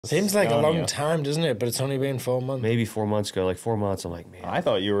Seems like a Scania. long time, doesn't it? But it's only been 4 months. Maybe 4 months ago, like 4 months. I'm like, man. I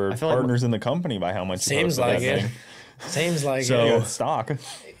thought you were feel like partners in the company by how much Seems you like posted it. that thing. Seems like So- You it. got stock.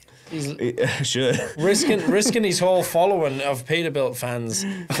 He's Should. risking his whole following of Peterbilt fans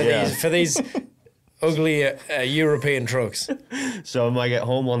for these ugly European trucks. So I'm like at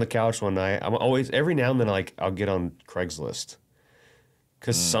home on the couch one night. I'm always, every now and then, like I'll get on Craigslist.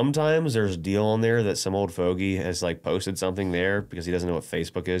 Because sometimes there's a deal on there that some old fogey has like posted something there because he doesn't know what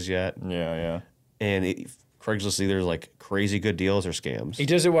Facebook is yet. Yeah. And Craigslist either like crazy good deals or scams. He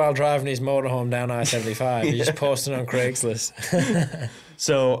does it while driving his motorhome down I-75. He's just posting on Craigslist.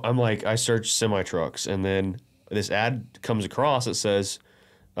 So I'm like, I search semi trucks, and then this ad comes across that says,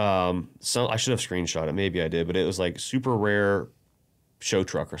 I should have screenshot it. Maybe I did, but it was like super rare show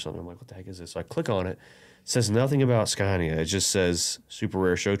truck or something. I'm like, what the heck is this? So I click on it. It says nothing about Scania. It just says super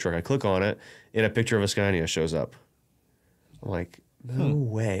rare show truck. I click on it, and a picture of a Scania shows up. I'm like, no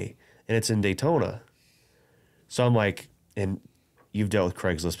way. And it's in Daytona. So I'm like, and you've dealt with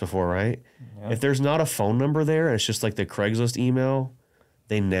Craigslist before, right? Yeah. If there's not a phone number there, and it's just like the Craigslist email,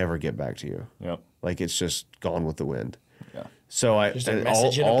 they never get back to you. Yep. Like it's just gone with the wind. Yeah. So I Just a and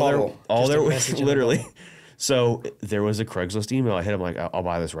message in a bottle. all Just a there message in a literally. bottle. So there was a Craigslist email. I hit them like, I'll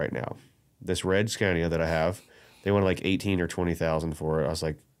buy this right now. This red Scania that I have, they wanted like 18 or 20,000 for it. I was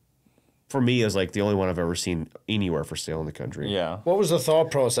like, for me, it was like the only one I've ever seen anywhere for sale in the country. Yeah. What was the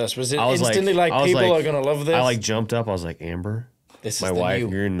thought process? Was it I was instantly like I was people like- are going to love this? I like jumped up. I was like, Amber, This is my the wife,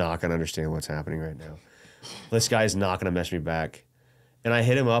 new. you're not gonna understand what's happening right now. This guy's not gonna mess me back. And I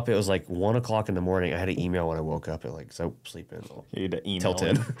hit him up. It was like 1 o'clock in the morning. I had an email when I woke up at like, so sleep in You need to email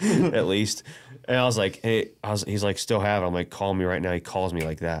till 10 at least. And I was like, hey, he's like, still have it. I'm like, call me right now. He calls me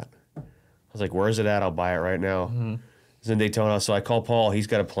like that. I was like, where is it at? I'll buy it right now. It's in Daytona. So I call Paul. He's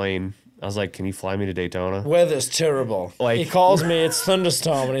got a plane. I was like, can you fly me to Daytona? Weather's terrible. Like- he calls me, it's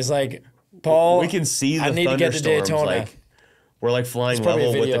thunderstorm, and he's like, Paul, We can see the I need to get to thunderstorms. Daytona. Like, we're like flying It's probably a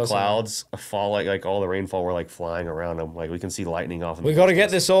level with video the or something. clouds. Fall like all the rainfall. We're like flying around them. Like we can see lightning off. In We the got to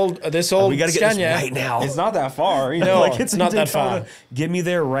get distance. this old We got to get Scania. this right now. It's not that far. You No, know, like, it's in not that Daytona. far. Get me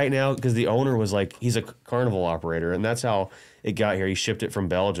there right now because the owner was like, he's a carnival operator, and that's how it got here. He shipped it from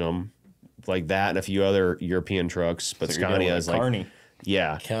Belgium, like that, and a few other European trucks. But So you're dealing Scania with is like, Carney.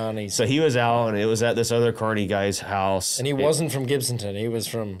 yeah. Carney. So he was out, and it was at this other Carney guy's house. And he wasn't from Gibsonton. He was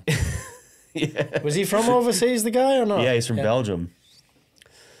from. Yeah. Was he from overseas, the guy, or not? Yeah, he's from Belgium.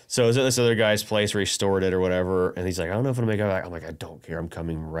 So it was at this other guy's place where he stored it or whatever, and he's like, I don't know if I'm gonna make it back. I'm like, I don't care. I'm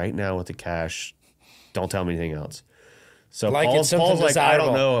coming right now with the cash. Don't tell me anything else. So Like Paul's, it's something Paul's like, I don't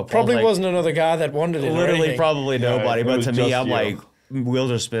desirable. know. Paul's Probably like, wasn't another guy that wanted it. or literally anything. probably nobody. it But was to me, just I'm you. like,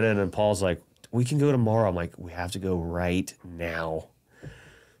 wheels are spinning, and Paul's like, we can go tomorrow. I'm like, we have to go right now.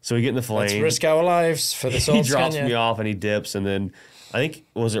 So we get in the Let's plane. risk our lives for this He old drops Scania. me off and he dips, and then I think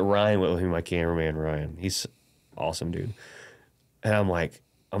was it Ryan went with me, my cameraman Ryan. He's awesome, dude. And I'm like,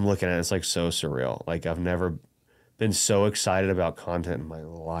 I'm looking at it, it's like so surreal. Like I've never been so excited about content in my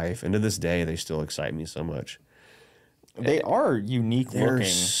life, and to this day, they still excite me so much. They are unique They're looking.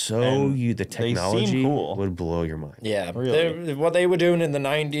 so and the they technology seem cool. would blow your mind. Yeah, Really? what they were doing in the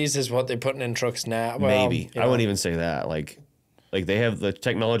 90s is what they're putting in trucks now. Well, Maybe you I know. wouldn't even say that. Like they have the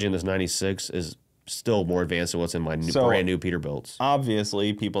technology in this '96 is still more advanced than what's in my So- brand new Peterbilts.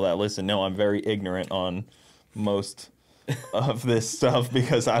 Obviously, people that listen know I'm very ignorant on most of this stuff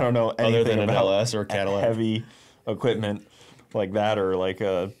because I don't know anything Other than an about LS or a Cadillac. heavy equipment like that, or like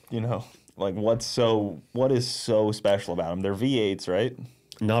like what is so special about them? They're V8s, right?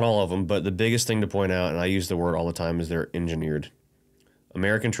 Not all of them, but the biggest thing to point out, and I use the word all the time, is they're engineered.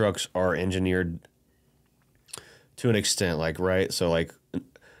 American trucks are engineered to an extent, like, right? So, like,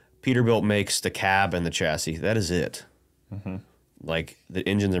 Peterbilt makes the cab and the chassis. That is it. Like, the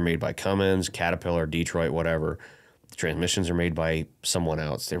engines are made by Cummins, Caterpillar, Detroit, whatever. The transmissions are made by someone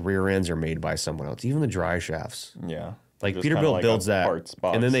else. The rear ends are made by someone else. Even the dry shafts. Yeah. Like Just kinda Peterbilt like builds a that, parts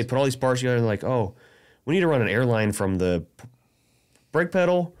box. and then they put all these parts together, and they're like, oh, we need to run an airline from the brake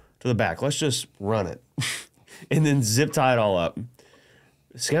pedal to the back. Let's just run it, and then zip tie it all up.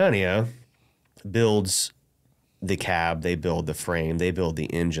 Scania builds the cab, they build the frame, they build the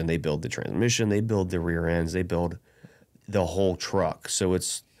engine, they build the transmission, they build the rear ends, they build the whole truck. So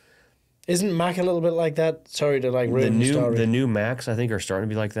it's Isn't Mac a little bit like that? Sorry to like the ruin the story. new Macs, I think, are starting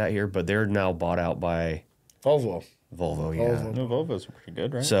to be like that here, but they're now bought out by Volvo. Volvo. Yeah. Volvo. No, Volvo's pretty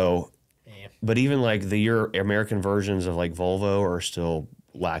good, right? So, Yeah. but even like the American versions of like Volvo are still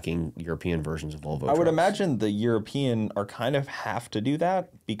lacking European versions of Volvo. I would trucks. imagine the European are kind of have to do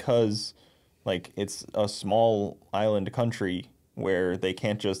that because like it's a small island country where they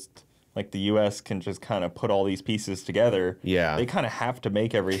can't just like the U.S. can just kind of put all these pieces together. Yeah. They kind of have to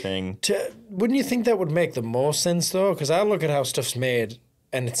make everything. Wouldn't you think that would make the most sense, though? Because I look at how stuff's made,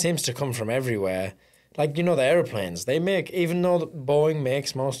 and it seems to come from everywhere. Like, you know, the airplanes, they make, even though Boeing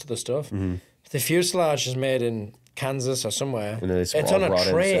makes most of the stuff, the fuselage is made in Kansas or somewhere. And it's on a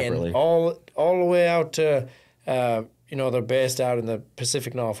train separately. all the way out to, you know, they're based out in the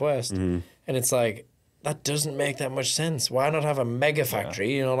Pacific Northwest. And it's like, that doesn't make that much sense. Why not have a mega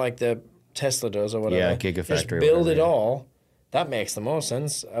factory, you know, like the Tesla does or whatever? Yeah, gigafactory. Just build it all. That makes the most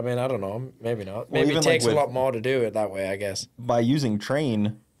sense. I mean, I don't know. Maybe not. Maybe it takes a lot more to do it that way, I guess. By using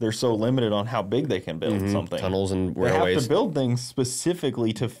train, they're so limited on how big they can build something. Tunnels and They railways. have to build things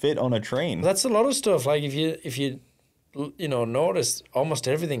specifically to fit on a train. That's a lot of stuff. Like if you notice, almost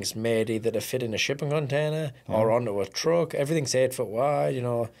everything's made either to fit in a shipping container or onto a truck. Everything's 8 foot wide. You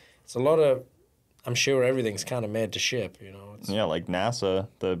know, it's a lot of. I'm sure everything's kind of made to ship. You know. Yeah, like NASA,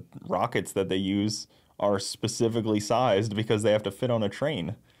 the rockets that they use are specifically sized because they have to fit on a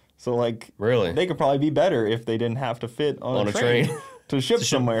train. So like, Really? they could probably be better if they didn't have to fit on a train to ship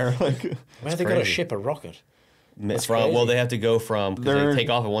somewhere. Like, Why they got to ship a rocket? Well, they have to go from, because They're- they take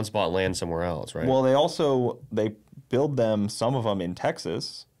off at one spot and land somewhere else, right? well, they build them, some of them in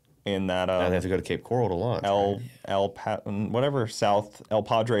Texas, in that and they have to go to Cape Coral to launch. South El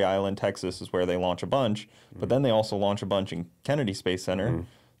Padre Island, Texas is where they launch a bunch, but then they also launch a bunch in Kennedy Space Center.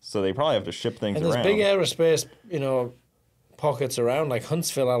 So they probably have to ship things And there's around. big aerospace, you know, pockets around. Like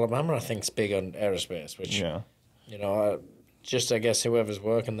Huntsville, Alabama, I think's big on aerospace. Which, Yeah. you know, just I guess whoever's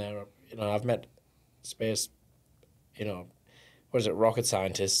working there, you know, I've met space, you know, what is it, rocket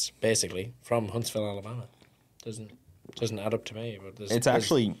scientists basically from Huntsville, Alabama. Doesn't add up to me, but It's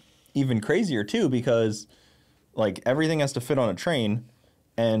actually even crazier too, because like everything has to fit on a train,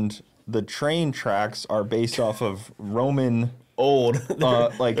 and the train tracks are based off of Roman Old.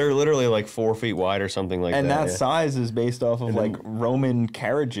 like, They're literally like 4 feet wide or something like and that. that yeah. size is based off of like Roman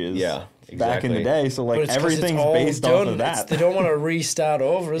carriages. Yeah, back in the exactly. day. So But like it's 'cause it's everything's all based done. off of It's- that. They don't want to restart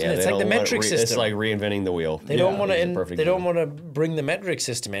over, isn't Yeah, it? It's they like the don't want metric system. It's like reinventing the wheel. They don't Yeah. want It's a to. perfect They don't example. want to bring the metric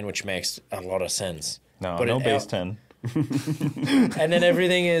system in, which makes a lot of sense. no, But no it- base 10. And then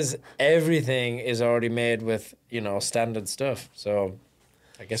everything is already made with, you know, standard stuff. So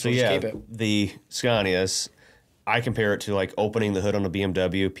I guess So we'll yeah, just keep it. the Scanias, I compare it to like opening the hood on a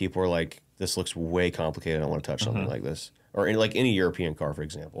BMW. People are like, this looks way complicated. I don't want to touch something like this. Or in like any European car, for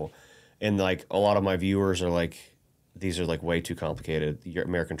example. And like a lot of my viewers are like, these are like way too complicated. The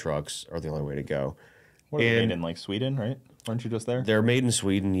American trucks are the only way to go. What are they And- made in like Sweden, right? Weren't you just there? They're made in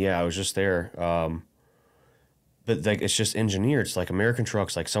Sweden. Yeah, I was just there. But like it's just engineered. It's like American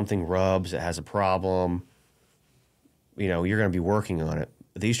trucks, like something rubs, it has a problem. You know, you're going to be working on it.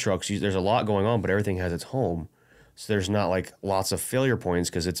 These trucks, there's a lot going on, but everything has its home. So there's not like lots of failure points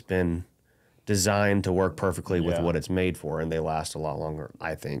because it's been designed to work perfectly with Yeah. what it's made for, and they last a lot longer,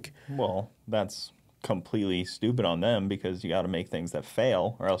 I think. Well, that's completely stupid on them, because you got to make things that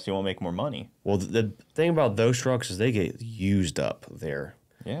fail, or else you won't make more money. Well, the thing about those trucks is they get used up there.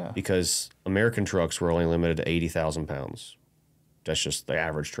 Yeah. Because American trucks were only limited to 80,000 pounds. That's just the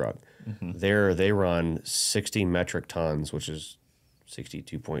average truck. There, they run 60 metric tons, which is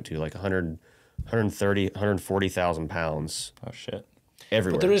 62.2, like 140,000 pounds Oh shit.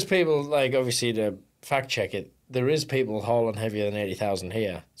 everywhere. But there is people, like, obviously, to fact check it, there is people hauling heavier than 80,000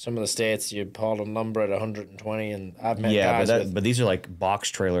 here. Some of the states, you're hauling lumber at 120, and I've met guys with... but these are like box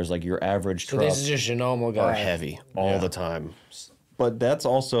trailers, like your average So truck this is just your normal guy. are heavy all the time. But that's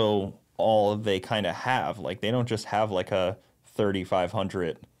also all they kind of have. Like, they don't just have like a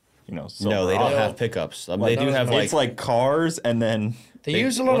 3,500, you know, No, they don't Silverado. have pickups. They do have It's like cars, and then They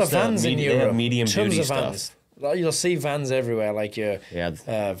use a lot of what's that? vans in They have Europe. medium Tons duty of vans. Like, you'll see vans everywhere, like your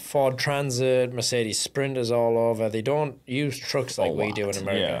Yeah. Ford Transit, Mercedes Sprinters all over. They don't use trucks like we do in lot.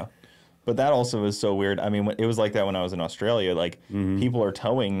 America. yeah. But that also is so weird. I mean, it was like that when I was in Australia. Like, people are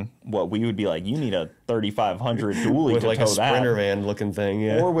towing what we would be like, you need a 3,500 dually with to like tow a Sprinter that. van looking thing.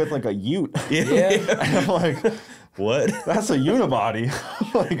 Yeah. Or with like a ute. Yeah. And I'm like, What? that's a unibody.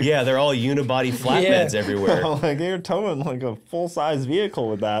 Like, Yeah, they're all unibody flatbeds Yeah. everywhere. like, you're towing like a full-size vehicle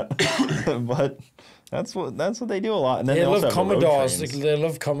with that. But that's what they do a lot. And then They also love have the road Commodores. trains. They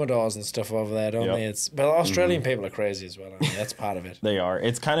love Commodores and stuff over there, don't Yep. they? But Australian people are crazy as well. I mean, that's part of it. They are.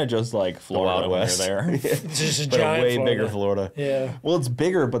 It's kind of just like Florida Wild when West. they're there. It's just a But a giant way Florida. bigger Florida. Yeah. Well, it's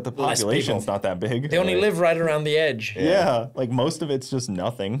bigger, but the Less population's people. not that big. They only live right around the edge. Yeah, like most of it's just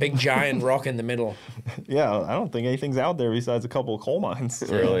nothing. Big giant rock in the middle. Yeah, I don't think anything's out there besides a couple of coal mines.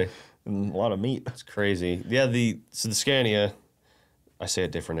 Really? And a lot of meat. It's crazy. Yeah, so the Scania, I say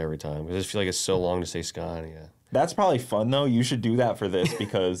it different every time because I just feel like it's so long to say Scania. That's probably fun, though. You should do that for this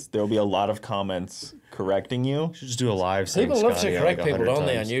because there'll be a lot of comments correcting you. Should just do a live saying People love to Scania correct like people, 100 don't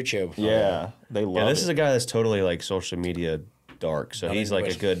they, on times. YouTube? Yeah, they love Yeah, this it. is a guy that's totally like social media dark. So Not he's into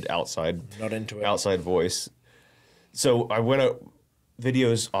like it. a good outside voice. So I went out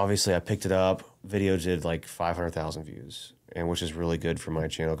videos. Obviously, I picked it up. Video did like 500,000 views, and which is really good for my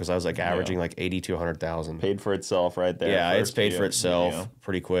channel because I was like averaging like 80 to 100,000. Paid for itself right there. Yeah, it's First paid for itself video.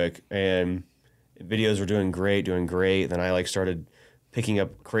 pretty quick, and videos were doing great. Then I like started picking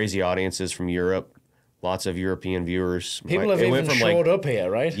up crazy audiences from Europe. Lots of European viewers. People have even showed up here,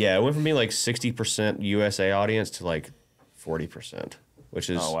 right? Yeah, it went from being like 60% USA audience to like 40%, which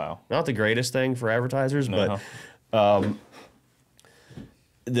is not the greatest thing for advertisers, but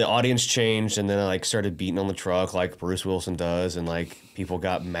the audience changed, and then I like started beating on the truck like Bruce Wilson does, and like people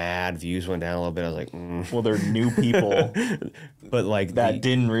got mad, views went down a little bit. I was like, well, they're new people, but like that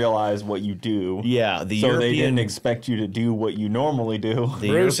didn't realize what you do. Yeah, so they didn't expect you to do what you normally do. The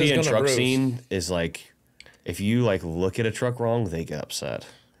European truck scene is like, if you like look at a truck wrong, they get upset.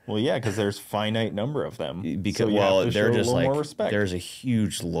 Well, yeah, because there's finite number of them. Because so they're just like more respect. There's a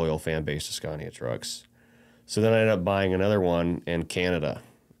huge loyal fan base to Scania trucks. So then I ended up buying another one in Canada,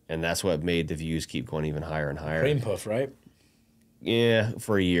 and that's what made the views keep going even higher and higher. Cream puff, right? Yeah,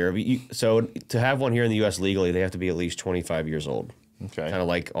 for a year. So to have one here in the U.S. legally, they have to be at least 25 years old. Okay. Kind of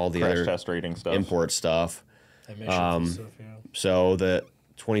like all the Crash other test rating stuff. import stuff. So the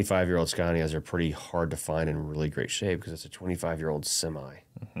 25-year-old Scanias are pretty hard to find in really great shape because it's a 25-year-old semi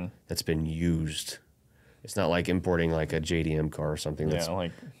that's been used. It's not like importing like a JDM car or something that's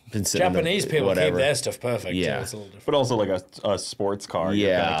been sitting Japanese people keep their stuff perfect. Yeah. It's a little different. But also like a sports car,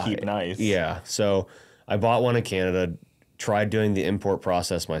 you're gonna keep nice. Yeah. So I bought one in Canada, tried doing the import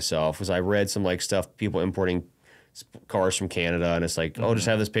process myself because I read some like stuff, people importing cars from Canada, and it's like, oh, just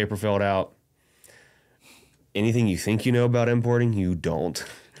have this paper filled out. Anything you think you know about importing, you don't.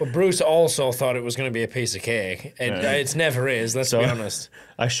 But Bruce also thought it was going to be a piece of cake. It never is, let's be honest.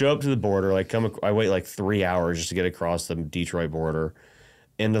 I show up to the border, I wait like 3 hours just to get across the Detroit border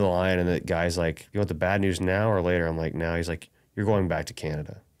into the line, and the guy's like, you want the bad news now or later? I'm like, now. He's like, you're going back to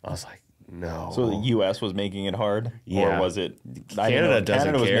Canada. I was like, no. So the U.S. was making it hard? Yeah. Or was it? Canada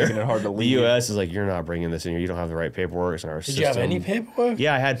doesn't was care. making it hard to leave. The U.S. is like, you're not bringing this in here. You don't have the right paperwork. It's in our system. Did you have any paperwork?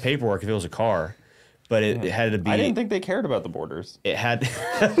 Yeah, I had paperwork if it was a car. But it had to be... I didn't think they cared about the borders. It had...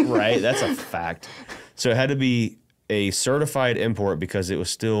 right? That's a fact. So it had to be a certified import because it was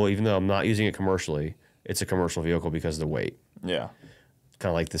still, even though I'm not using it commercially, it's a commercial vehicle because of the weight. Yeah.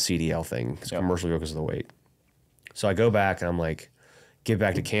 Kind of like the CDL thing. It's a commercial vehicle because of the weight. So I go back and I'm like, get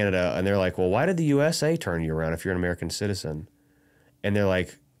back to Canada. And they're like, well, why did the USA turn you around if you're an American citizen? And they're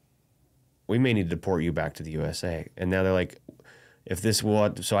like, we may need to deport you back to the USA. And now they're like...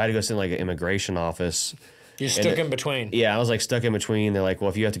 So I had to go sit in like an immigration office. You're stuck in between. Yeah, I was like stuck in between. They're like, well,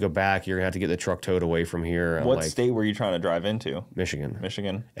 if you have to go back, you're gonna have to get the truck towed away from here. I'm What like, state were you trying to drive into? Michigan.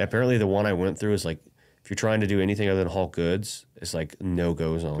 Michigan. And apparently the one I went through is like, if you're trying to do anything other than haul goods, it's like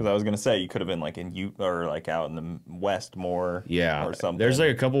no-go zone. Because I was gonna say you could have been like in Utah or like out in the west more. Yeah, or something. There's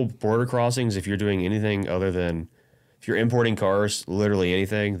like a couple border crossings if you're doing anything other than, if you're importing cars, literally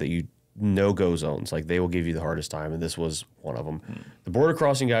anything that you no-go zones. Like they will give you the hardest time, and this was one of them. The border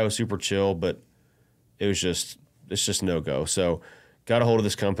crossing guy was super chill, but it's just no-go. So got a hold of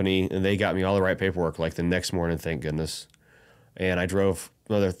this company, and they got me all the right paperwork like the next morning, thank goodness. And I drove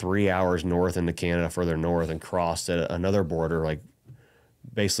another 3 hours north into Canada, further north, and crossed at another border, like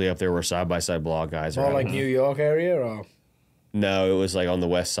basically up there where side-by-side blog guys are. More like New York area, or? No, it was like on the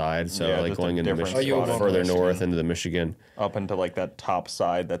west side, so like going into Michigan, further north into the Michigan. Up into like that top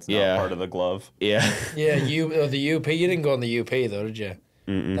side that's not part of the glove. Yeah. Yeah, the UP. You didn't go on the UP though, did you?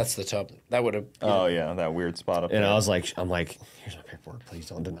 That's the top. That would have. Oh yeah, that weird spot up there. And I'm like, here's my paperwork. Please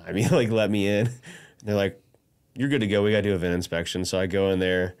don't deny me. Like, let me in. And they're like, you're good to go. We got to do a VIN inspection. So I go in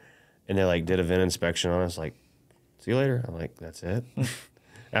there, and they like did a VIN inspection on us. Like, see you later. I'm like, that's it.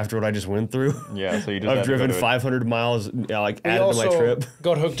 After what I just went through. Yeah, so you just I've driven 500 miles, like added to my trip.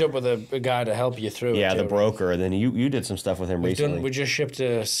 Got hooked up with a guy to help you through. Yeah, it too, the broker. And then you did some stuff with him recently. We just shipped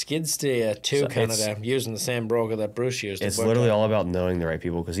a skid steer to Canada using the same broker that Bruce used. It's literally all about knowing the right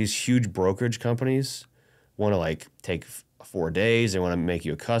people because these huge brokerage companies want to like take 4 days. They want to make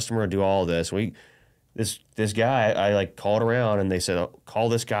you a customer and do all this. This guy, I like called around and they said, oh, call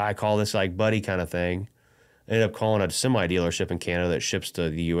this guy, call this like buddy kind of thing. I ended up calling a semi dealership in Canada that ships to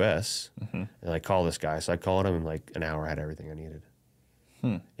the U.S. And I call this guy. So I called him in like an hour, I had everything I needed.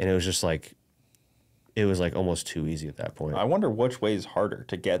 And it was just like, it was like almost too easy at that point. I wonder which way is harder,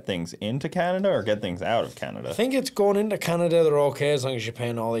 to get things into Canada or get things out of Canada. I think it's going into Canada, they're okay as long as you're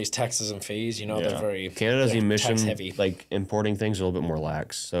paying all these taxes and fees. You know, Yeah. they're very Canada's emission, tax heavy. like importing things, are a little bit more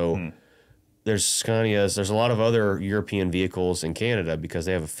lax. So there's Scanias. There's a lot of other European vehicles in Canada because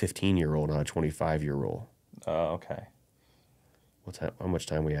they have a 15-year-old, not a 25-year rule. Oh, okay. What's that? How much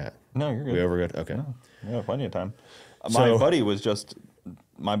time we at? No, you're good. We over good? Okay. Yeah, plenty of time. So-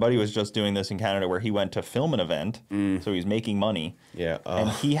 My buddy was just doing this in Canada where he went to film an event, so he's making money. Yeah. And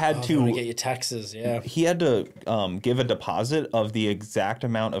he had Oh, to to get your taxes, yeah. give a deposit of the exact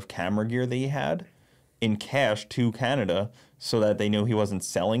amount of camera gear that he had in cash to Canada so that they knew he wasn't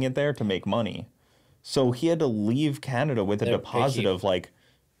selling it there to make money. So he had to leave Canada with a They're deposit picky. of like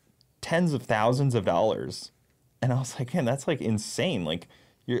tens of thousands of dollars. And I was like, man, that's like insane. Like,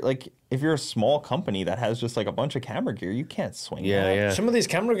 you're like, if you're a small company that has just like a bunch of camera gear, you can't swing Yeah, that. yeah. Some of these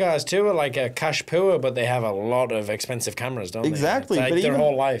camera guys too are like a cash poor, but they have a lot of expensive cameras, don't Exactly, they? It's like but their even-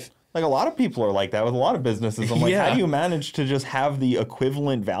 whole life. Like a lot of people are like that with a lot of businesses. I'm like, Yeah. how do you manage to just have the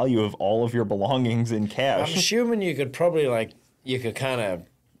equivalent value of all of your belongings in I'm cash? assuming you could probably you could kind of.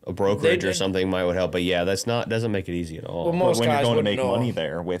 A brokerage They- or something might would help, but yeah, doesn't make it easy at all. Well, But most when you're guys going to wouldn't make know. money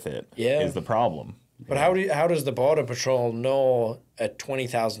there with it, Yeah. is the problem. But how does the border patrol know a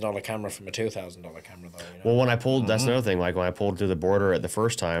 $20,000 camera from a $2,000 camera though? You know? Well, when I pulled, that's another thing. Like when I pulled through the border at the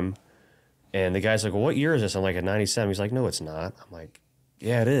first time, and the guy's like, "Well, what year is this?" I'm like, "A '97." He's like, "No, it's not." I'm like,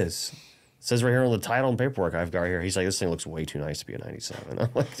 "Yeah, it is. It says right here on the title and paperwork I've got right here." He's like, "This thing looks way too nice to be a '97." I'm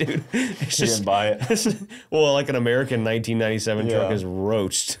like, "Dude, it's You just didn't buy it. well, like an American 1997 truck Yeah. is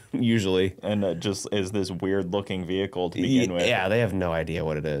roached usually." And it just is this weird looking vehicle to begin with. Yeah, they have no idea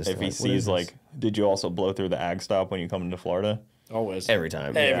what it is. If They're he like, "What is sees this?" like, did you also blow through the ag stop when you come into Florida? Always. Every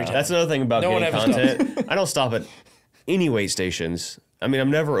time. Every time. That's another thing about No one getting ever content. I don't stop at any weight stations. I mean,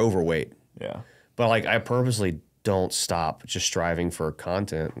 I'm never overweight, Yeah. but like I purposely don't stop just striving for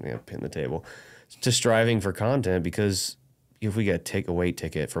content. Pin the table. Just striving for content because if we get a weight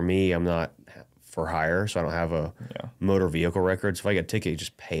ticket, for me, I'm not for hire, so I don't have a motor vehicle record. So if I get a ticket, you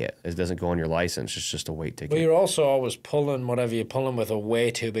just pay it. It doesn't go on your license. It's just a weight ticket. But you're also always pulling whatever you're pulling with a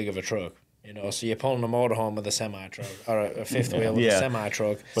way too big of a truck. You know, so you're pulling a motorhome with a semi truck or a fifth wheel with Yeah. a semi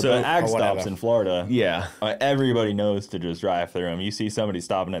truck. But So- the ag or stops whatever. in Florida, Yeah. Everybody knows to just drive through them. You see somebody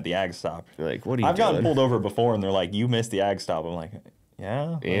stopping at the ag stop. Like, what are you I've doing? gotten pulled over before, and they're like, "You missed the ag stop." I'm like,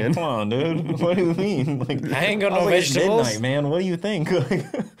 "Yeah, And? come on, dude. What do you mean? Like, I ain't got was no like, "It's vegetables." midnight, man. What do you think?"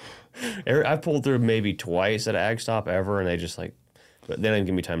 I pulled through maybe twice at an ag stop ever, and they just like, but they didn't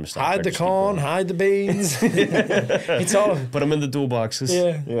give me time to stop. Hide I the just keep corn, going. hide the beans. It's all. Put them in the toolboxes.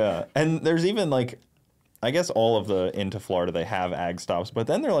 Yeah. Yeah, and there's even like, I guess all of the into Florida they have ag stops, but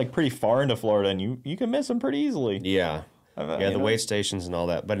then they're like pretty far into Florida, and you can miss them pretty easily. Yeah. You Yeah, the know? weight stations and all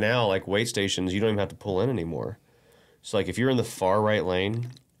that. But now, like weight stations, you don't even have to pull in anymore. So, like, if you're in the far right lane,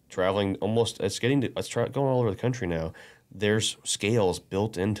 traveling almost, going all over the country now. There's scales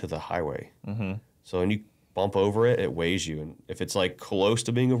built into the highway. Mm-hmm. So when you bump over it, it weighs you, and if it's like close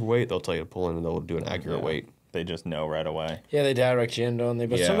to being overweight, they'll tell you to pull in and they'll do an accurate weight. They just know right away. Yeah, they direct you in, don't they?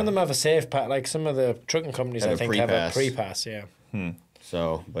 But some Yeah. of them have a safe pass. Like some of the trucking companies, Have I a think, have a pre-pass. pre-pass. Yeah.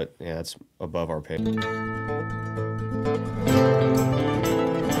 So, but yeah, it's above our pay.